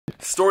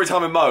Story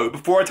time with Mo.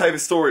 Before I tell you the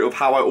story of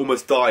how I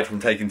almost died from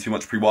taking too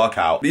much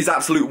pre-workout, these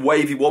absolute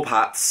wavy wob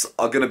hats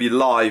are going to be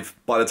live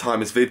by the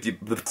time this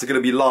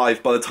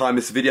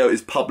video.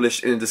 Is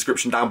published in the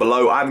description down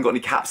below. I haven't got any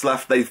caps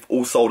left. They've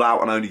all sold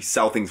out and I only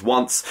sell things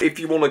once. If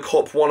you want to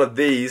cop one of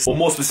these, or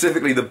more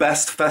specifically, the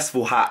best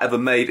festival hat ever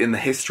made in the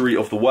history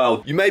of the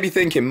world, you may be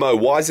thinking, Mo,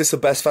 why is this the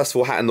best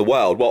festival hat in the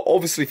world? Well,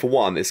 obviously for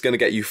one, it's going to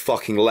get you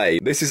fucking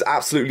laid. This is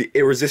absolutely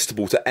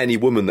irresistible to any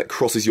woman that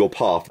crosses your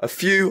path. A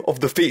few of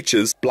the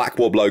features: black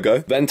wob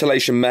logo,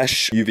 ventilation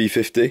mesh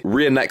UV50,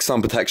 rear neck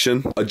sun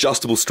protection,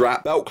 adjustable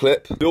strap, belt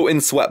clip,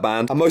 built-in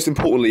sweatband, and most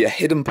importantly, a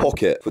hidden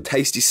pocket for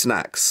tasty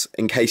snacks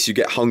in case you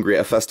get hungry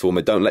at a festival and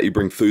they don't let you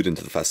bring food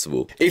into the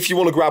festival. If you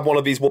want to grab one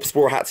of these Wob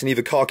Spora hats in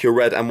either khaki or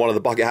red and one of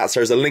the bucket hats,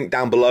 there's a link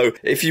down below.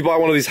 If you buy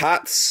one of these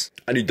hats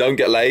and you don't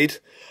get laid,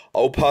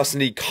 I'll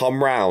personally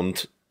come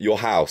round your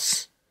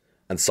house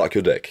and suck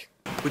your dick.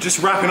 We're just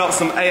wrapping up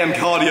some AM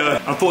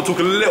cardio. I thought I'd talk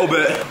a little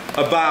bit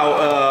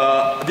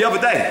about the other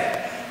day.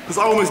 Because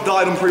I almost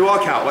died on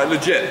pre-workout, like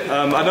legit.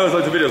 I know there's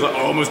loads of videos like,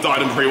 I almost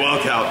died on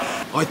pre-workout.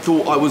 I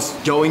thought I was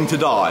going to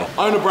die.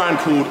 I own a brand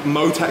called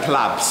Motec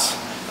Labs.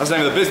 That's the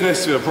name of the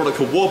business. We have a product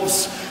called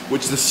Wobs,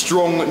 which is a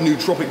strong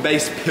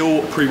nootropic-based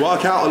pill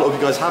pre-workout. A lot of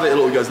you guys have it, a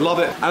lot of you guys love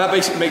it. And that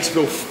basically makes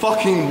you feel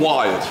fucking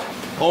wired.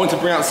 I wanted to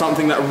bring out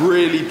something that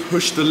really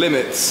pushed the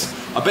limits.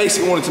 I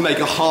basically wanted to make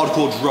a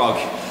hardcore drug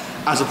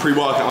as a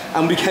pre-workout.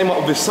 And we came up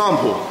with this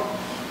sample.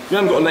 We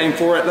haven't got a name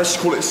for it, let's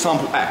just call it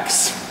Sample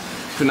X.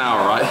 For now,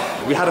 alright?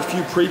 We had a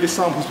few previous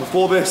samples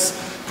before this,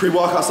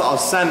 pre-workouts that I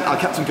was sent. I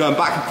kept on going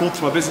back and forth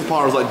to my business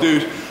partner. I was like,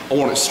 dude, I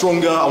want it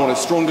stronger,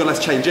 let's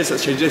change this,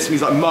 let's change this. And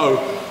he's like, Mo,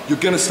 you're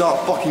gonna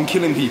start fucking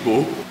killing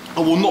people. I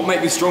will not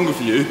make this stronger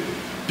for you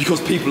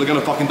because people are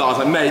gonna fucking die. I was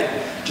like, mate,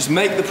 just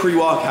make the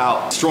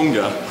pre-workout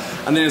stronger.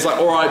 And then he's like,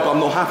 alright, but I'm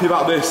not happy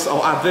about this,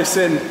 I'll add this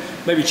in,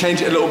 maybe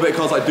change it a little bit, because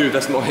I was like, dude,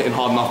 that's not hitting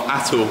hard enough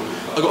at all.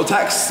 I got a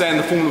text saying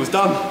the formula was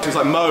done. He was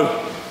like,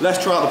 Mo,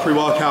 let's try out the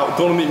pre-workout,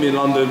 go and meet me in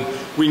London,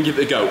 we can give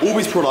it a go. All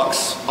these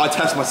products, I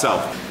test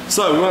myself.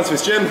 So we went to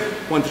this gym,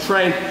 went to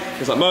train.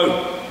 He's like,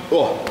 Mo,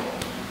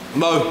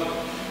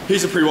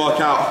 here's a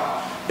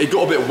pre-workout. It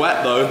got a bit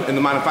wet though in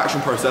the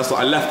manufacturing process, so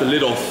I left the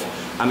lid off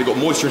and it got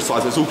moisture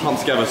inside, so it's all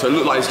clumped together, so it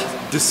looked like it's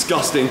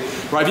disgusting.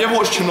 Right, have you ever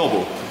watched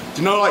Chernobyl?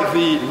 Do you know like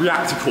the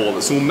reactor core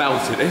that's all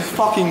melted? It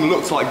fucking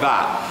looks like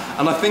that.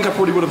 And I think I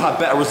probably would have had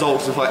better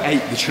results if I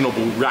ate the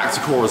Chernobyl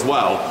reactor core as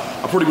well.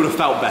 I probably would have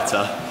felt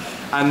better.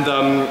 And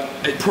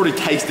it probably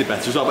tasted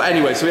better as well. But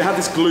anyway, so we had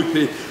this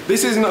gloopy.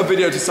 This isn't a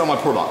video to sell my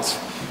product.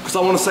 Because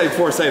I want to say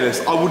before I say this,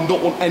 I would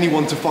not want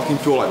anyone to fucking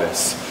feel like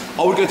this.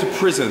 I would go to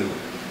prison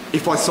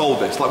if I sold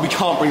this. Like, we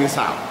can't bring this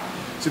out.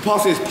 So we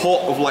passed this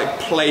pot of like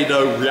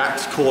Play-Doh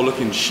reactor core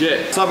looking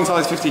shit. Serving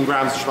size 15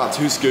 grams, which is about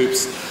 2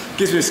 scoops.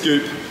 Gives me a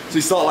scoop. So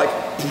you start like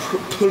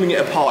pulling it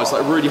apart. It's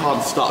like really hard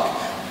and stuck.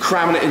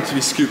 Cramming it into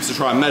these scoops to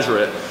try and measure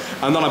it.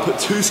 And then I put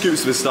 2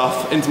 scoops of this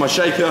stuff into my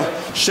shaker,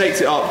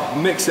 shaked it up,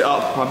 mixed it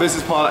up. My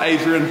business partner,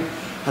 Adrian,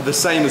 had the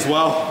same as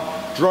well.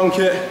 Drunk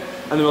it,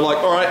 and then we're like,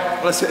 all right,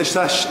 let's hit a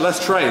sesh, let's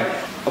train.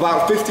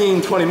 About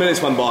 15, 20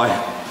 minutes went by,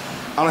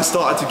 and I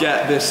started to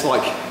get this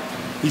like,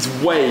 these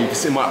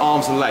waves in my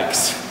arms and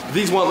legs.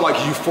 These weren't like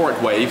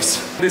euphoric waves.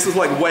 This was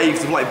like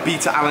waves of like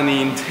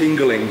beta-alanine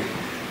tingling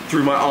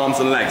through my arms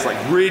and legs, like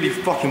really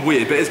fucking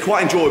weird, but it's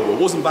quite enjoyable.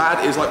 It wasn't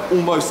bad, it was like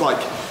almost like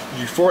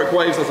euphoric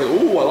waves. I was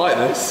like, ooh, I like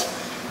this.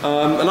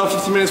 And after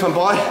 15 minutes went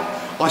by,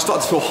 I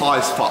started to feel high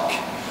as fuck.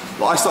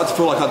 Like, I started to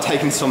feel like I'd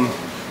taken some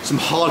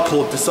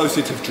hardcore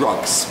dissociative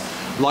drugs.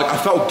 Like, I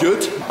felt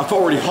good, I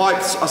felt really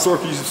hyped. I saw a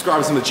few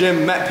subscribers in the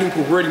gym, met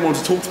people, really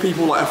wanted to talk to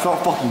people. Like, I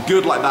felt fucking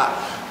good, like that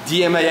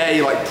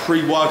DMAA, like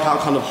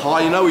pre-workout kind of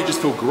high, you know, you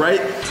just feel great.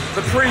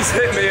 The pre's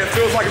hit me, it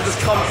feels like I've just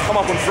come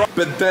up on front.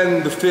 But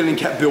then the feeling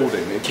kept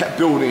building, it kept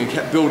building, and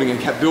kept building, and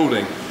kept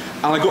building.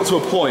 And I got to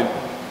a point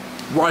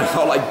where I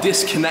felt like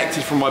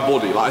disconnected from my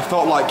body. Like, I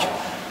felt like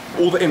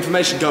all the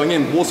information going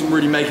in wasn't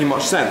really making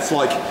much sense.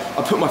 Like,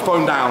 I put my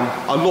phone down,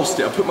 I lost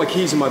it, I put my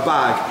keys in my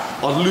bag,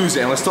 I'd lose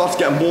it, and I started to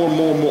get more and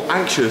more and more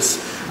anxious,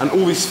 and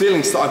all these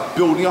feelings started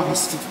building up.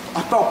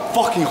 I felt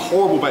fucking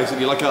horrible,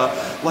 basically, like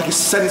a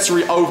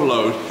sensory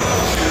overload.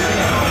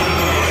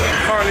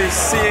 Currently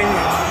seeing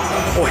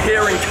or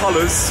hearing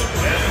colours.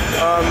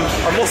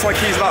 I've lost my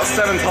keys about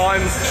 7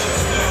 times,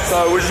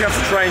 so we're just gonna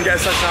have to train, get a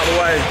session out of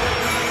the way,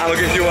 and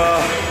I'll give you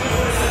a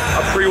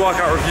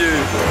pre-workout review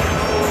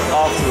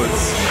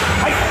afterwards.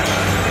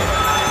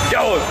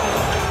 Go!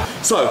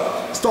 So,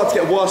 it started to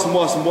get worse and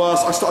worse and worse.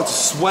 I started to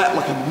sweat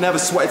like I've never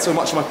sweated so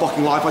much in my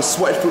fucking life. I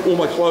sweated through all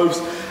my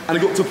clothes, and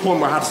it got to a point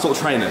where I had to stop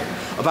training.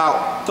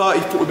 About 30,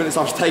 40 minutes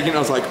after taking it, I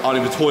was like, I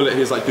need the toilet. He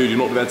was like, dude, you're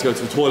not there to go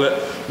to the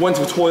toilet. Went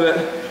to the toilet,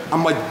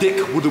 and my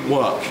dick wouldn't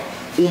work.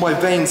 All my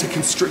veins had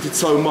constricted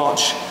so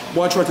much.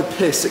 When I tried to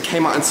piss, it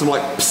came out in some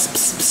like pss,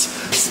 pss, pss,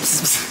 pss,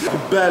 pss, pss. I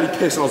could barely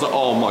piss, and I was like,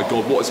 oh my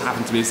god, what has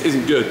happened to me? This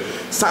isn't good.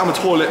 Sat on the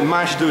toilet,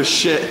 managed to do a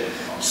shit,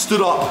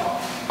 stood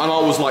up, and I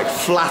was like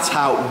flat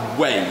out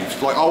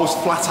waved. Like, I was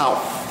flat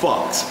out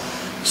fucked.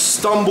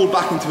 Stumbled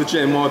back into the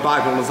gym with my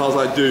bag on, and I was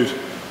like, dude,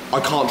 I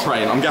can't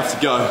train, I'm gonna have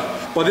to go.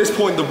 By this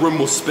point, the room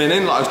was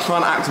spinning. Like I was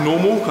trying to act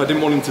normal because I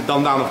didn't want him to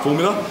dumb down the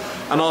formula.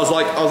 And I was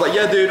like,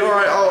 yeah, dude, all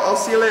right, I'll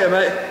see you later,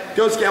 mate.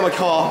 Go to get out of my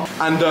car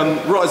and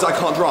realize I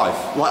can't drive.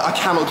 Like I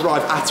cannot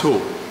drive at all.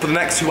 For the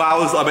next 2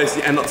 hours, I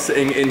basically end up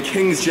sitting in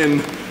King's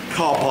Gym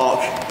car park,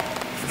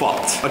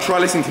 fucked. I try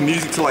listening to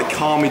music to like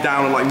calm me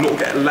down and like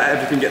not let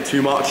everything get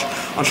too much.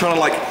 I'm trying to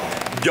like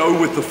go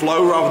with the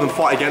flow rather than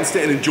fight against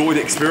it and enjoy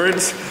the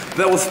experience.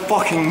 There was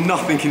fucking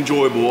nothing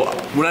enjoyable.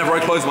 Whenever I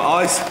closed my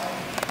eyes,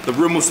 the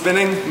room was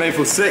spinning, made me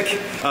feel sick.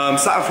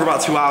 Sat up for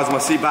about 2 hours in my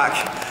seat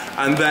back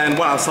and then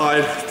went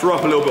outside, threw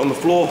up a little bit on the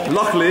floor.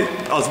 Luckily,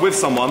 I was with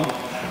someone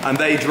and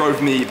they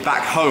drove me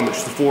back home, which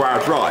was a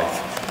 4-hour drive.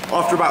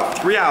 After about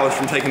 3 hours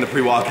from taking the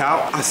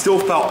pre-workout, I still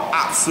felt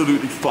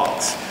absolutely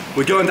fucked.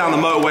 We're going down the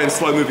motorway in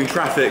slow moving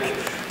traffic,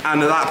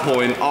 and at that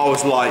point, I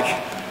was like,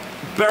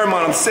 bear in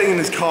mind, I'm sitting in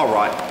this car,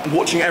 right,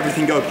 watching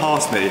everything go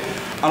past me,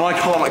 and I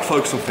can't like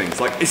focus on things.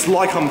 Like, it's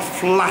like I'm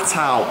flat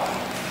out,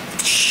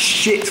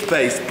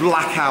 shit-faced,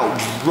 blackout,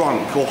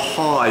 drunk, or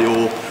high,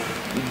 or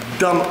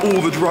done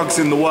all the drugs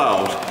in the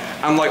world.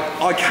 And like,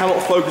 I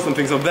cannot focus on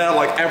things. I'm there,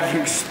 like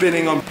everything's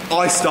spinning.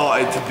 I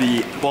started to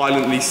be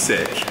violently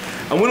sick.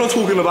 And we're not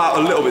talking about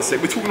a little bit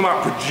sick, we're talking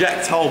about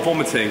projectile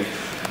vomiting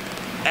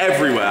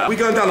everywhere. We're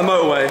going down the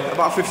motorway,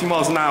 about 50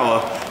 miles an hour.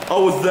 I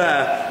was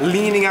there,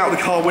 leaning out the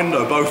car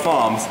window, both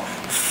arms,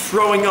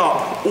 throwing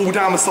up all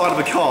down the side of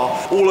the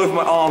car, all over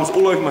my arms,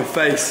 all over my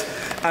face.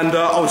 And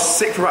I was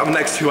sick for about the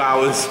next 2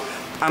 hours.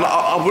 And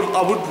I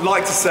would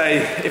like to say,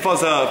 if I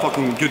was a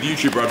fucking good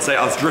YouTuber, I'd say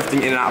I was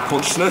drifting in and out of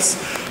consciousness,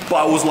 but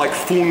I was like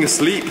falling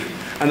asleep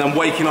and then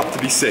waking up to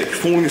be sick.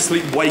 Falling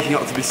asleep, waking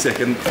up to be sick.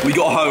 And we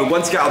got home,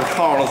 went to get out of the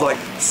car and I was like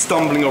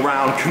stumbling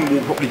around, couldn't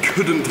walk properly,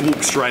 couldn't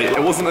walk straight.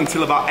 It wasn't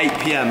until about 8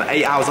 PM,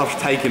 8 hours after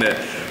taking it,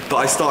 that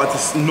I started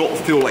to not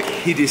feel like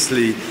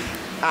hideously,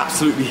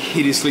 absolutely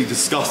hideously,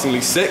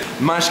 disgustingly sick.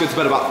 Managed to go to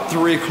bed about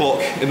 3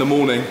 o'clock in the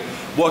morning.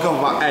 Woke up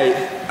about 8,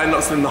 ended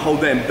up spending the whole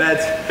day in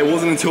bed. It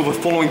wasn't until the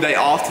following day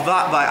after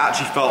that that I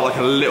actually felt like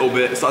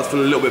started to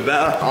feel a little bit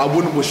better. I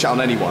wouldn't wish that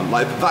on anyone.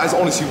 Like, that is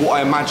honestly what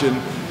I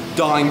imagine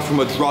dying from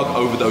a drug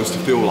overdose to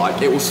feel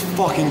like. It was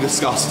fucking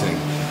disgusting.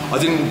 I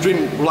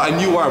I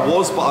knew where I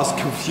was, but I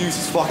was confused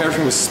as fuck.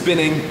 Everything was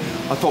spinning.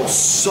 I felt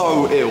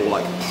so ill,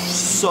 like,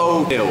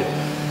 so ill.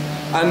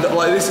 And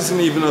like, this isn't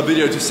even a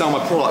video to sell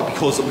my product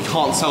because we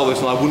can't sell this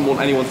and I wouldn't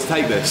want anyone to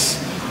take this.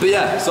 But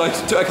yeah, so I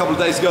took it a couple of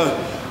days ago,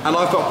 and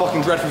I've felt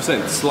fucking dreadful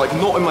since. Like,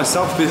 not in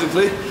myself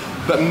physically,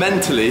 but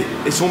mentally,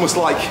 it's almost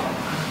like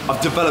I've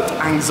developed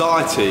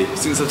anxiety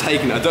since I've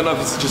taken it. I don't know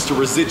if it's just a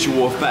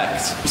residual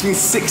effect. It's been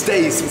 6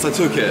 days since I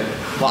took it.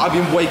 Like, I've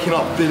been waking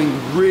up feeling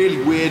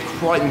really weird,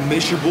 quite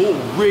miserable,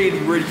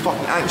 really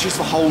fucking anxious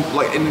the whole,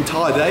 like, an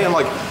entire day. And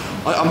like,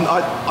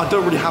 I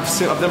don't really have,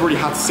 I've never really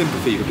had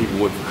sympathy for people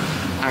with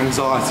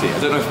anxiety. I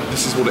don't know if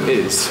this is what it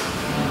is,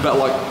 but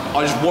like,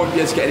 I just won't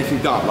be able to get anything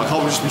done. Like,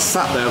 I'll just be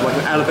sat there with like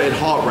an elevated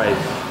heart rate,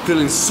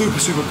 feeling super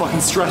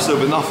fucking stressed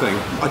over nothing.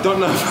 I don't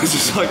know if it's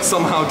just like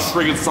somehow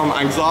triggered some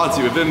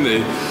anxiety within me,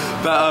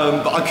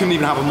 but I couldn't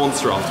even have a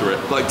Monster after it.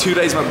 Like, 2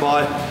 days went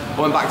by, I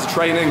went back to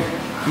training,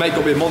 mate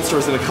got me a Monster, I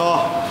was in a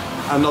car,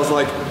 and I was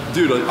like,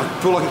 dude,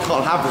 I feel like I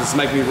can't have this, it's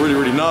making me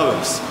really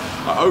nervous.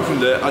 I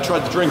opened it, I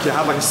tried to drink it,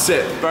 had like a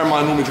sip. Bear in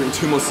mind, I normally drink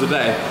 2 Monsters a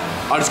day.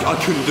 I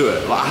couldn't do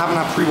it. Like, I haven't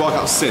had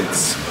pre-workout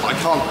since. I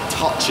can't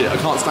touch it, I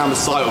can't stand the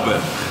sight of it.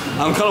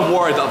 And I'm kind of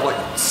worried that I've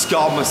like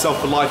scarred myself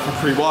for life with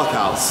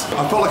pre-workouts.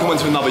 I felt like I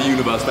went to another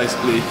universe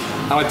basically,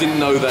 and I didn't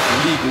know that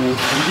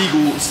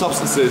illegal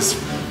substances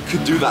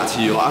could do that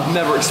to you. Like, I've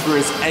never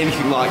experienced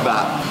anything like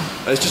that.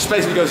 It just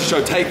basically goes to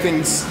show, take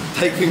things,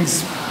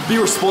 be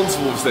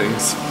responsible for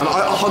things. And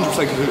I 100%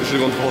 should have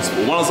gone to the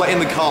hospital. When I was like in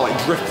the car,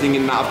 like drifting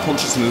in and out of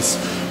consciousness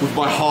with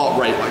my heart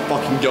rate like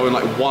fucking going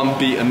like 1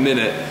 beat a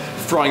minute,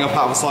 throwing up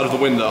out the side of the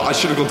window, I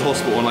should have gone to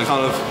hospital and I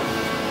kind of,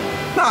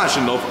 nah, I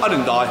shouldn't have. I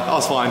didn't die, I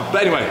was fine.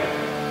 But anyway,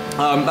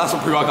 that's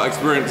what pre-workout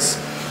experience.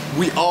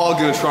 We are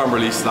gonna try and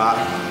release that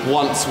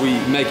once we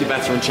make it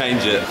better and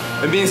change it.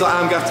 It means I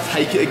am gonna have to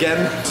take it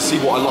again to see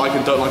what I like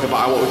and don't like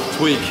about it, what we can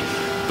tweak.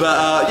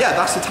 But yeah,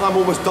 that's the time I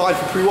almost died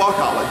from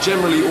pre-workout. Like,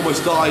 generally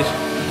almost died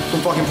from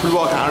fucking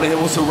pre-workout, and it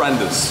was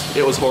horrendous.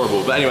 It was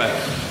horrible. But anyway,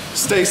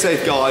 stay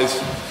safe, guys.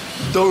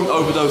 Don't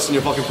overdose on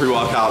your fucking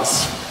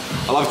pre-workouts.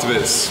 I love you to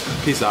bits.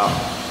 Peace out.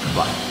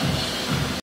 Bye.